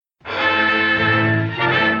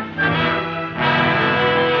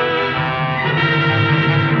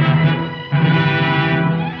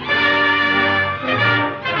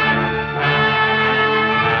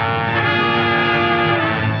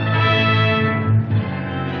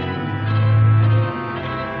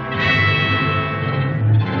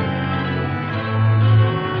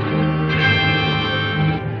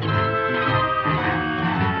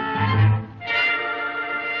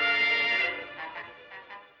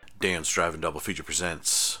Dan's Driving Double Feature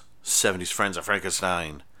presents 70s Friends of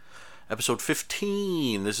Frankenstein, episode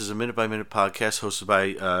 15. This is a minute-by-minute podcast hosted by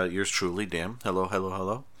yours truly, Dan. Hello, hello,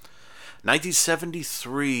 hello.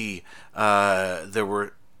 1973, there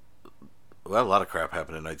were, well, a lot of crap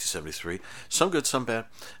happened in 1973. Some good, some bad.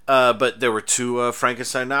 But there were two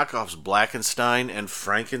Frankenstein knockoffs, Blackenstein and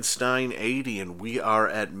Frankenstein 80, and we are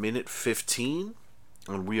at minute 15.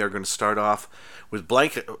 And we are going to start off with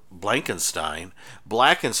Blackenstein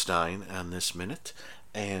on this minute,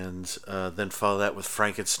 and then follow that with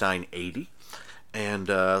Frankenstein 80. And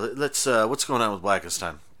let's what's going on with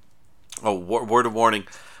Blackenstein? Oh, word of warning,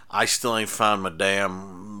 I still ain't found my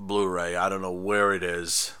damn Blu-ray. I don't know where it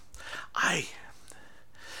is.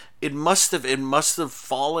 It must have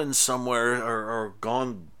fallen somewhere or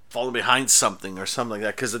fallen behind something or something like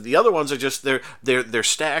that, because the other ones are just they're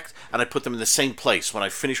stacked, and I put them in the same place. When I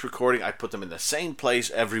finish recording, I put them in the same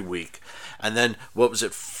place every week. And then, what was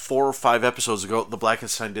it, 4 or 5 episodes ago, the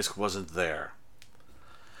Blackenstein disc wasn't there.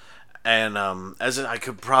 And I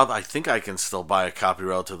think I can still buy a copy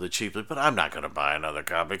relatively cheaply, but I'm not going to buy another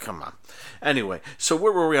copy. Come on. Anyway, so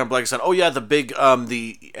where were we on Blackenstein? Oh yeah,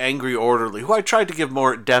 the angry orderly, who I tried to give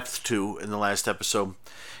more depth to in the last episode,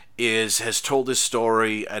 has told his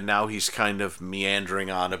story, and now he's kind of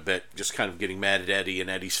meandering on a bit, just kind of getting mad at Eddie, and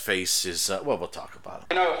Eddie's face is, well, we'll talk about it.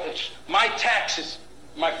 You know, it's my taxes,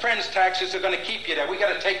 my friend's taxes are going to keep you there. We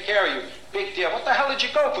got to take care of you. Big deal. What the hell did you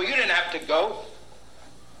go for? You didn't have to go.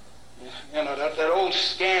 You know, that old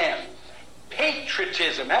scam.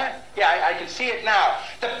 Patriotism, huh? Yeah, I can see it now.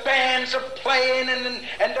 The bands are playing, and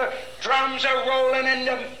the drums are rolling, and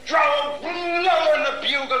the drum blowing the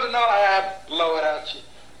bugles, and all that. Blow it out, you.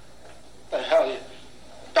 The hell you...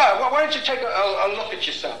 Why don't you take a look at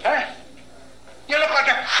yourself, huh? You look like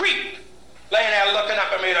a creep, laying there looking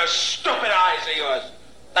up at me with those stupid eyes of yours.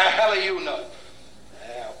 The hell do you know?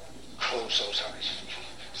 Well, close those eyes.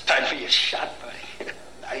 It's time for your shot, buddy.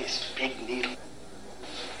 Nice big needle.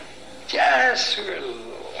 Just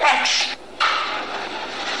relax.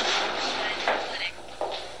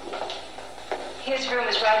 His room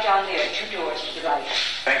is right down there, 2 doors to the right.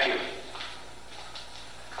 Thank you.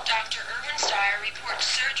 Dr. Irwin Steyer reports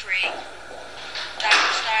surgery.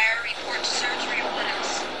 Dr. Steyer reports surgery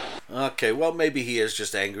orders. Okay, well, maybe he is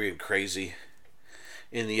just angry and crazy.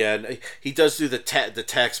 In the end, he does do the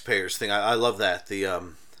taxpayers thing. I love that.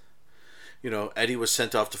 Eddie was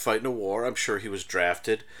sent off to fight in a war. I'm sure he was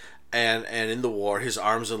drafted. And in the war, his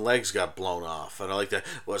arms and legs got blown off. And I like that.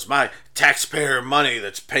 Well, it's my taxpayer money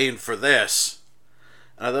that's paying for this.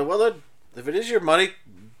 And I thought, well, then, if it is your money,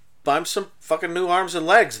 buy him some fucking new arms and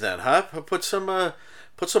legs then, huh? Put some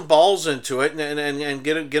balls into it and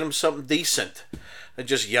get him something decent. And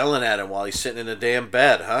just yelling at him while he's sitting in a damn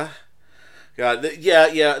bed, huh? God,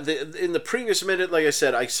 in the previous minute, like I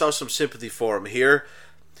said, I saw some sympathy for him. Here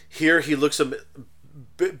he looks a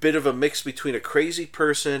bit of a mix between a crazy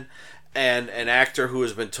person and an actor who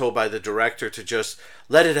has been told by the director to just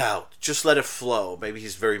let it out, just let it flow. Maybe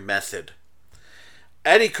he's very method.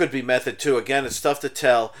 Eddie could be method too. Again, it's tough to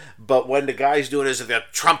tell, but when the guy's doing his, the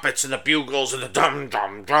trumpets and the bugles and the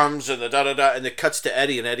drums and the da-da-da, and it cuts to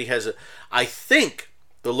Eddie, and Eddie has I think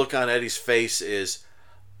the look on Eddie's face is,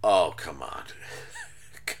 oh, come on.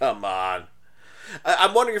 Come on.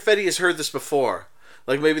 I'm wondering if Eddie has heard this before.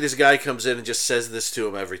 Like maybe this guy comes in and just says this to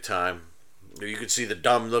him every time. You could see the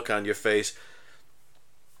dumb look on your face.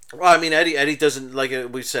 Well, I mean, Eddie doesn't, like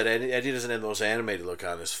we said, Eddie doesn't have the most animated look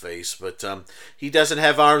on his face, but he doesn't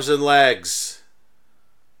have arms and legs.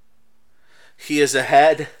 He has a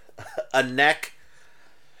head, a neck,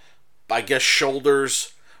 I guess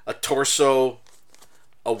shoulders, a torso,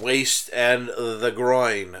 a waist, and the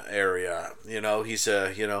groin area. He's a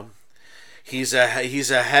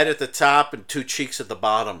head at the top and 2 cheeks at the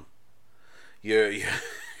bottom.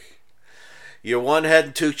 You're 1 head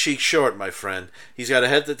and 2 cheeks short, my friend. He's got a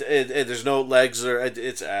head that there's no legs, or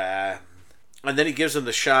it's and then he gives him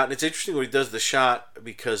the shot. And it's interesting when he does the shot,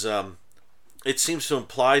 because it seems to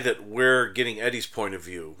imply that we're getting Eddie's point of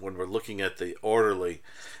view when we're looking at the orderly,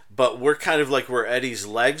 but we're kind of like where Eddie's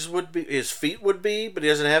legs would be, his feet would be, but he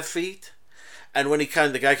doesn't have feet. And when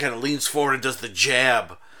the guy kind of leans forward and does the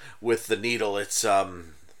jab with the needle, it's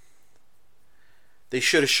they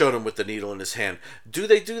should have shown him with the needle in his hand. Do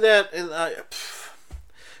they do that?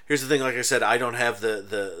 Here's the thing, like I said, I don't have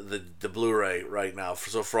the Blu-ray right now,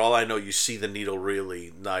 so for all I know, you see the needle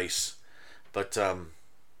really nice, but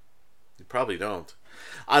you probably don't.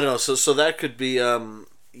 I don't know. So that could be that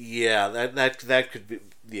could be,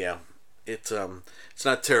 yeah. It's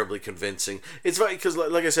not terribly convincing. It's funny because,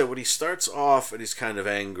 like I said, when he starts off and he's kind of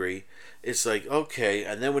angry, it's like okay,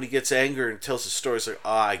 and then when he gets angry and tells his story, it's like,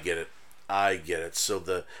 oh, I get it. So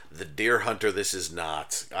the deer hunter, this is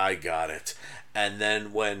not. I got it. And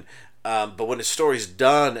then but when his story's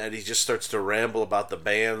done and he just starts to ramble about the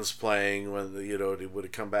bands playing when he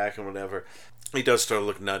would come back and whatever, he does start to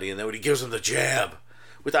look nutty. And then when he gives him the jab,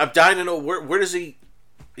 I'm dying to know where does he.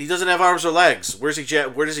 He doesn't have arms or legs. Where does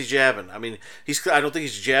he jabbing? I mean, I don't think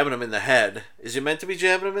he's jabbing him in the head. Is he meant to be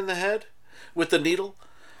jabbing him in the head with the needle?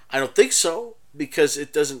 I don't think so, because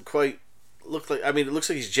it doesn't quite look like. I mean, it looks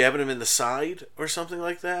like he's jabbing him in the side or something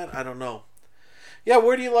like that. I don't know. Yeah,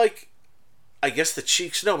 where do you like? I guess the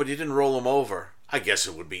cheeks. No, but he didn't roll him over. I guess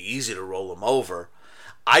it would be easy to roll him over.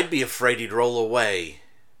 I'd be afraid he'd roll away.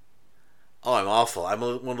 Oh, I'm awful. I'm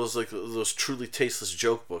one of those truly tasteless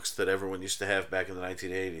joke books that everyone used to have back in the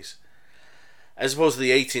 1980s, as opposed to the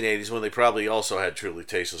 1880s when they probably also had truly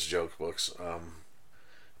tasteless joke books.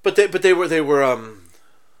 But they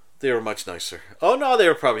were much nicer. Oh no, they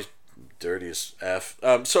were probably dirty as f.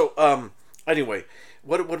 Anyway,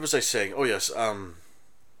 what was I saying? Oh yes.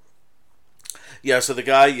 So the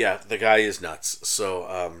guy is nuts.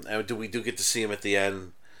 So and we do get to see him at the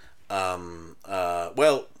end.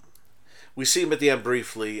 We see him at the end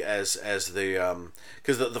briefly as the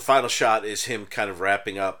because the final shot is him kind of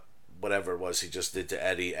wrapping up whatever it was he just did to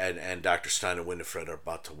Eddie, and Dr. Stein and Winifred are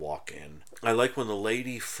about to walk in. I like when the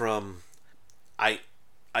lady from I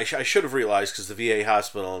should have realized, because the VA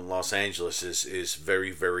hospital in Los Angeles is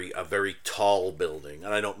very a very tall building,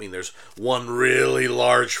 and I don't mean there's one really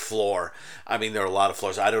large floor. I mean there are a lot of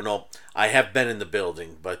floors. I don't know. I have been in the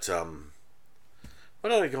building, but what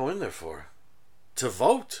did I go in there for? To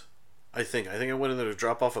vote. I think I went in there to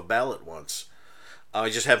drop off a ballot once. I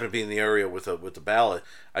just happened to be in the area with the ballot.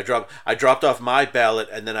 I dropped off my ballot,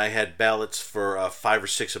 and then I had ballots for 5 or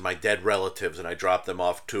 6 of my dead relatives, and I dropped them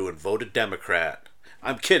off too and voted Democrat.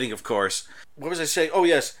 I'm kidding, of course. What was I saying? Oh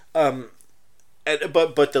yes. But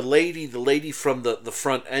the lady from the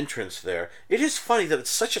front entrance there. It is funny that it's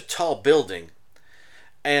such a tall building.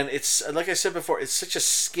 And it's, like I said before, it's such a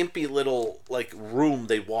skimpy little room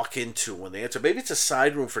they walk into when they enter. Maybe it's a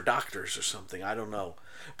side room for doctors or something. I don't know.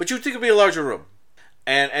 But you'd think it'd be a larger room.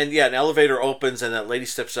 And yeah, an elevator opens and that lady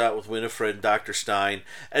steps out with Winifred and Dr. Stein.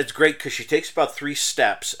 And it's great because she takes about 3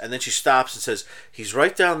 steps and then she stops and says, he's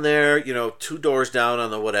right down there, 2 doors down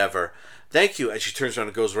on the whatever. Thank you. And she turns around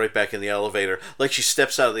and goes right back in the elevator. Like she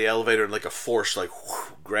steps out of the elevator and like a force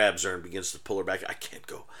grabs her and begins to pull her back. I can't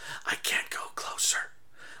go closer.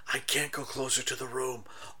 I can't go closer to the room.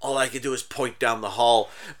 All I can do is point down the hall.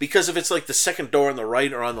 Because if it's like the second door on the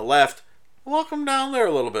right or on the left, walk them down there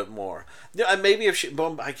a little bit more. Maybe if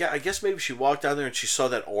I guess maybe if she walked down there and she saw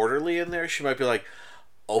that orderly in there, she might be like,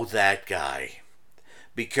 oh, that guy.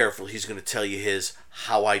 Be careful. He's going to tell you his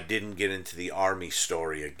how I didn't get into the army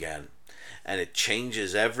story again. And it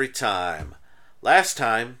changes every time. Last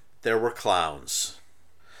time, there were clowns.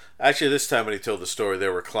 Actually, this time when he told the story,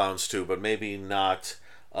 there were clowns too, but maybe not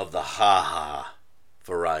of the ha-ha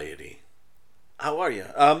variety. How are you?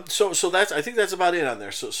 So that's, I think that's about it on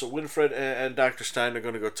there. So Winifred and Dr. Stein are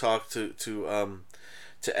going to go talk to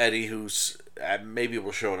Eddie, who's maybe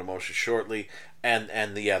will show an emotion shortly,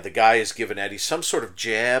 and the guy is giving Eddie some sort of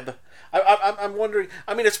jab. I'm wondering.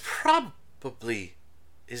 I mean, it's probably.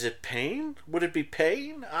 Is it pain? Would it be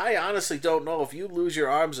pain? I honestly don't know. If you lose your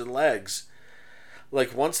arms and legs,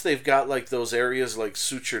 once they've got those areas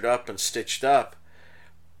sutured up and stitched up,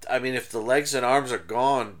 I mean, if the legs and arms are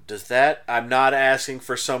gone, does that... I'm not asking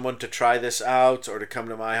for someone to try this out or to come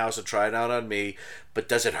to my house and try it out on me, but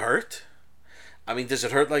does it hurt? I mean, does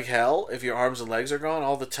it hurt like hell if your arms and legs are gone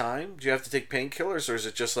all the time? Do you have to take painkillers, or is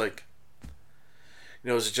it just is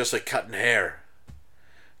it just like cutting hair?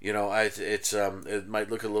 It might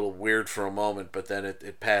look a little weird for a moment, but then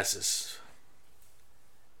it passes.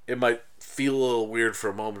 It might feel a little weird for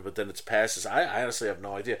a moment, but then it passes. I honestly have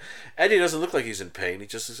no idea. Eddie doesn't look like he's in pain. He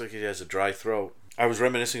just looks like he has a dry throat. I was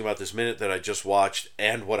reminiscing about this minute that I just watched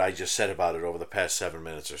and what I just said about it over the past 7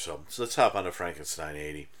 minutes or so. So let's hop on to Frankenstein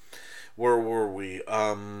 80. Where were we?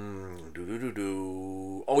 Oh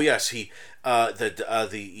yes, the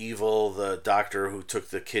doctor who took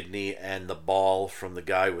the kidney and the ball from the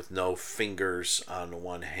guy with no fingers on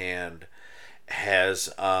one hand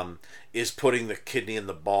is putting the kidney and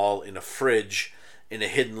the ball in a fridge in a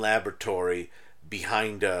hidden laboratory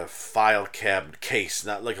behind a file cabinet case,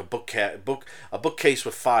 not like a bookcase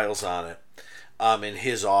with files on it, in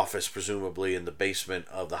his office, presumably in the basement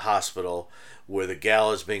of the hospital where the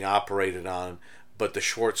gal is being operated on but the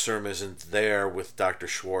Schwartz serum isn't there with Dr.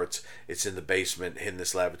 Schwartz. It's in the basement, in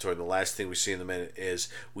this laboratory. And the last thing we see in the minute is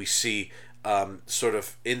we see sort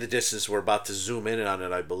of in the distance, we're about to zoom in on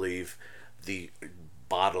it, I believe, the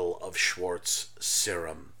bottle of Schwartz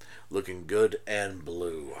serum, looking good and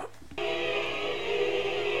blue.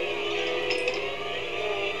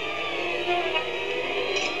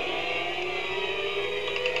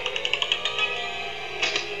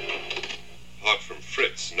 Apart from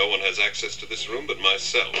Fritz, no one has access to this room but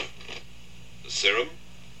myself. The serum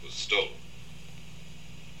was stolen.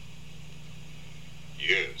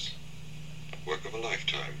 Years. Work of a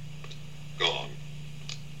lifetime. Gone.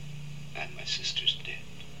 And my sister's dead.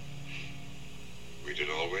 We did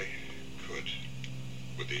all we could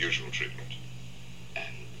with the usual treatment.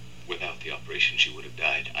 And without the operation, she would have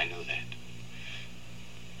died. I know that.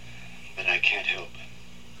 But I can't help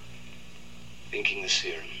thinking the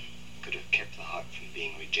serum could have kept the heart from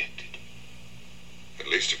being rejected. At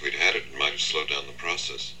least if we'd had it, it might have slowed down the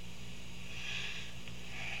process.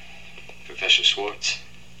 Professor Schwartz,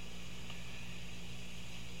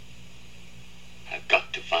 I've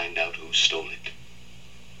got to find out who stole it.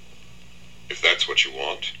 If that's what you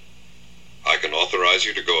want, I can authorize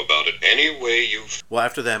you to go about it any way you... Well,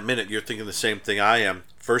 after that minute, you're thinking the same thing I am.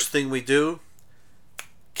 First thing we do,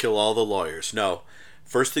 kill all the lawyers. No.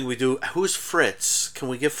 First thing we do, who's Fritz? Can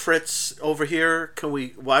we get Fritz over here?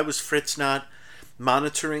 Why was Fritz not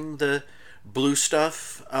monitoring the blue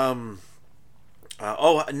stuff?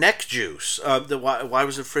 Neck juice. Why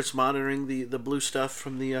wasn't Fritz monitoring the blue stuff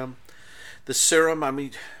from the serum? I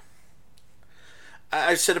mean,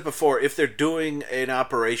 I said it before. If they're doing an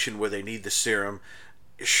operation where they need the serum,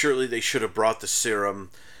 surely they should have brought the serum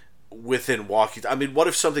within walking. I mean, what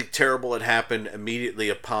if something terrible had happened immediately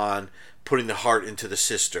upon putting the heart into the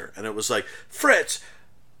sister, and it was like, Fritz,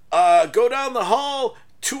 go down the hall.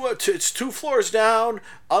 It's 2 floors down.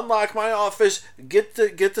 Unlock my office. Get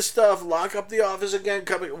the stuff. Lock up the office again.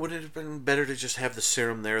 Would it have been better to just have the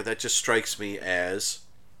serum there? That just strikes me as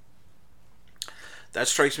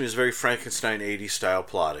very Frankenstein 80s style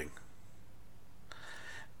plotting.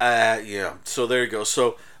 Yeah. So there you go.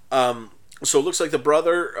 So it looks like the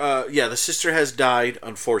brother. The sister has died,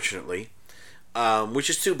 unfortunately,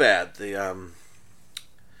 which is too bad. The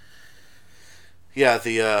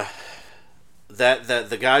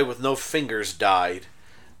guy with no fingers died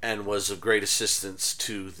and was of great assistance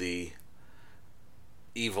to the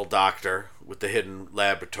evil doctor with the hidden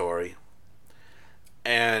laboratory.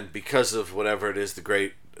 And because of whatever it is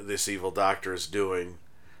this evil doctor is doing,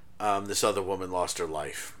 this other woman lost her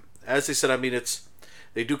life. As they said, I mean,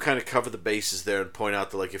 they do kind of cover the bases there and point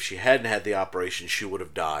out that, like, if she hadn't had the operation, she would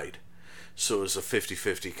have died. So it was a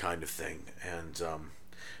 50-50 kind of thing. And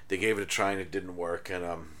they gave it a try and it didn't work. And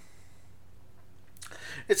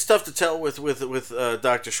it's tough to tell with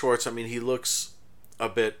Dr. Schwartz. I mean, he does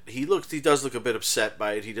look a bit upset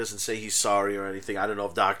by it. He doesn't say he's sorry or anything. I don't know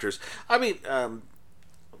if doctors,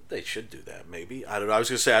 they should do that, maybe. I don't know. I was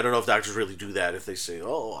going to say, I don't know if doctors really do that, if they say,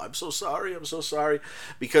 oh, I'm so sorry.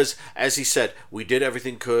 Because, as he said, we did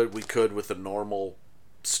everything we could with the normal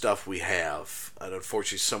stuff we have. And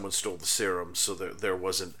unfortunately, someone stole the serum, so there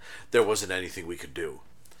wasn't anything we could do.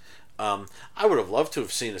 I would have loved to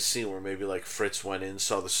have seen a scene where maybe, like, Fritz went in,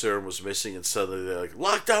 saw the serum was missing, and suddenly they're like,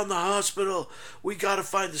 lock down the hospital. We got to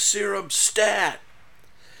find the serum stat.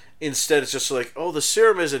 Instead, it's just like, oh, the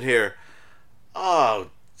serum isn't here. Oh,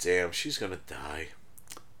 damn, she's gonna die.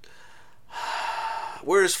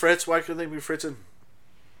 Where is Fritz? Why couldn't they be fritzing?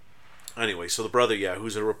 Anyway, so the brother,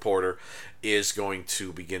 who's a reporter, is going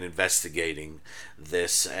to begin investigating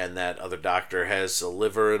this, and that other doctor has a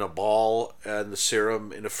liver in a ball and the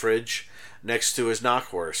serum in a fridge next to his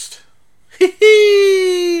knockwurst.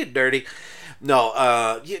 Dirty. No,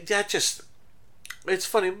 it's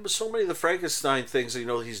funny. So many of the Frankenstein things,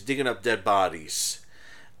 he's digging up dead bodies,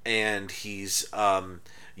 and he's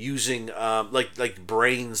using like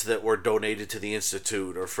brains that were donated to the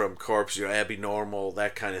institute or from corpse, Abby Normal,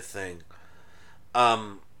 that kind of thing.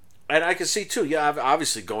 And I can see too,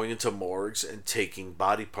 obviously going into morgues and taking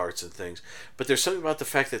body parts and things, but there's something about the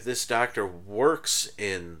fact that this doctor works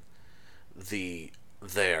in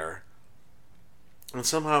there, and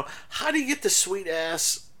somehow, how do you get the sweet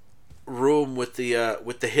ass room with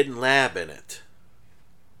the hidden lab in it?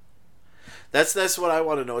 That's what I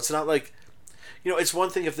want to know. It's not like, it's one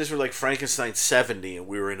thing if this were like Frankenstein 70 and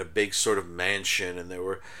we were in a big sort of mansion and there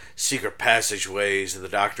were secret passageways and the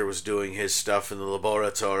doctor was doing his stuff in the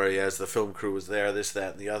laboratory as the film crew was there, this,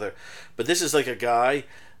 that, and the other. But this is like a guy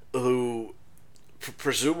who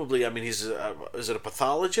presumably, I mean, he's is it a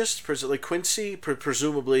pathologist? Like Quincy,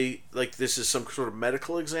 presumably, like this is some sort of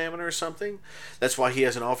medical examiner or something. That's why he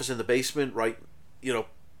has an office in the basement, right?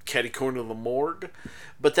 Catty corner of the morgue.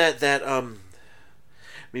 But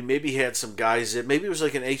I mean, maybe he had some guys in. Maybe it was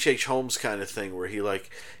like an H.H. Holmes kind of thing where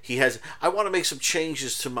he has. I want to make some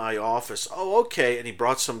changes to my office. Oh, okay. And he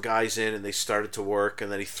brought some guys in, and they started to work, and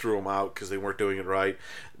then he threw them out because they weren't doing it right.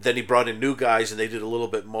 Then he brought in new guys, and they did a little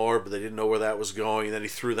bit more, but they didn't know where that was going. And then he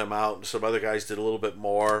threw them out, and some other guys did a little bit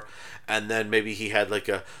more. And then maybe he had like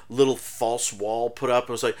a little false wall put up,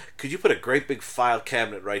 and was like, "Could you put a great big file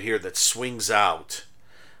cabinet right here that swings out?"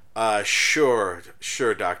 Sure,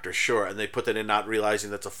 doctor, sure. And they put that in not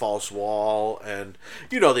realizing that's a false wall. And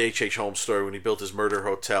the H.H. Holmes story when he built his murder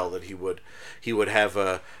hotel, that he would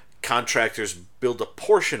have contractors build a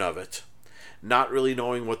portion of it, not really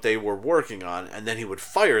knowing what they were working on, and then he would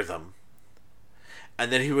fire them.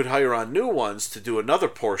 And then he would hire on new ones to do another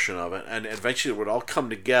portion of it, and eventually it would all come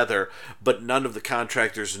together, but none of the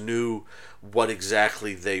contractors knew what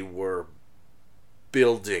exactly they were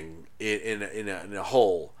building in a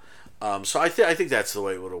whole. So I think that's the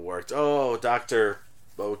way it would have worked. Oh, we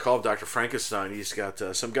call him Dr. Frankenstein. He's got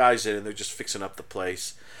some guys in, and they're just fixing up the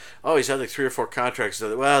place. Oh, he's had like 3 or 4 contracts.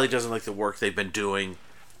 Well, he doesn't like the work they've been doing.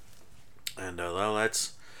 And well,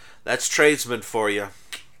 that's tradesman for you.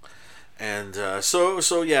 And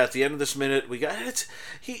so yeah, at the end of this minute, we got it.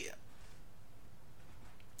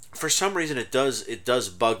 For some reason, it does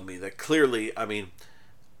bug me that clearly, I mean.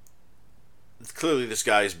 Clearly, this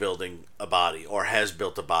guy is building a body, or has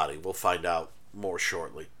built a body. We'll find out more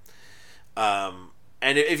shortly. And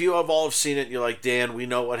if you have seen it, you're like, Dan, we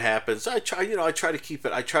know what happens. I try to keep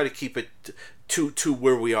it to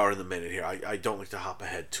where we are in the minute here. I don't like to hop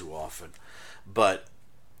ahead too often, but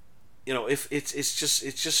if it's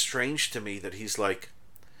just strange to me that he's like,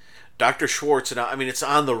 Dr. Schwartz, and I mean, it's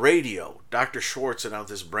on the radio. Dr. Schwartz announced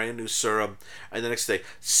this brand new serum, and the next day,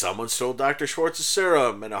 someone stole Dr. Schwartz's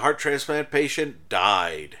serum, and a heart transplant patient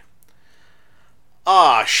died.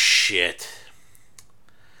 Ah, shit.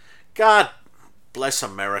 God bless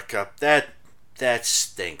America. That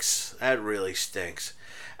stinks. That really stinks.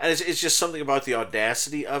 And it's just something about the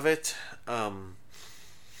audacity of it that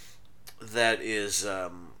is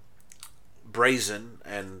brazen,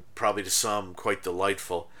 and probably to some quite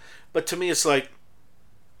delightful. But to me, it's like,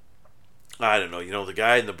 I don't know, the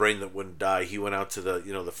guy in the brain that wouldn't die, he went out to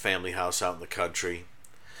the family house out in the country.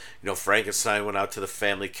 Frankenstein went out to the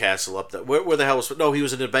family castle up there. Where the hell was, no, he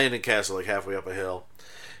was in an abandoned castle like halfway up a hill.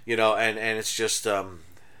 And it's just,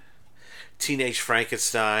 Teenage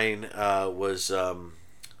Frankenstein was, I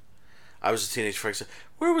was a Teenage Frankenstein.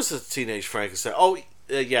 Where was the Teenage Frankenstein? Oh,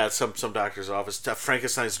 yeah, some doctor's office.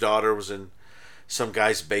 Frankenstein's daughter was in some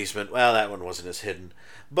guy's basement. Well, that one wasn't as hidden.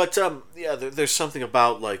 But yeah, there's something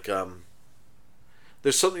about like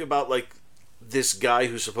this guy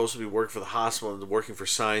who's supposed to be working for the hospital and working for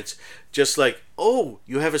science, just like, oh,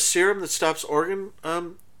 you have a serum that stops organ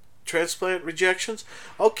transplant rejections?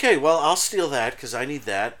 Okay, well, I'll steal that because I need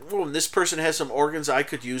that. Oh, and this person has some organs I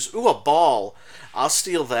could use. Ooh, a ball. I'll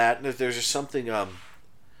steal that. And if there's just something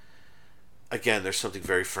again, there's something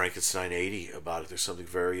very Frankenstein-80 about it. There's something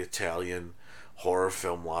very Italian horror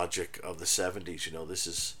film logic of the 70s. This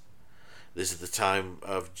is the time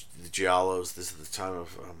of the giallos. This is the time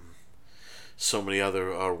of so many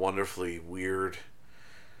other wonderfully weird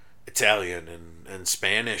Italian and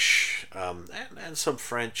Spanish and some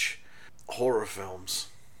French horror films.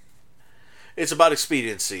 It's about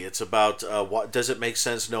expediency. It's about what does it make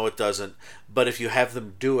sense? No, it doesn't. But if you have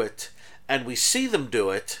them do it, and we see them do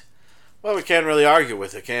it, well, we can't really argue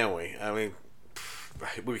with it, can we? I mean,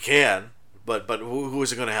 we can. But who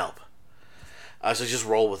is it going to help? So just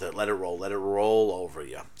roll with it. Let it roll over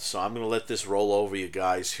you. So I'm going to let this roll over you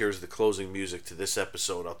guys. Here's the closing music to this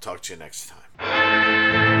episode. I'll talk to you next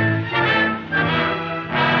time.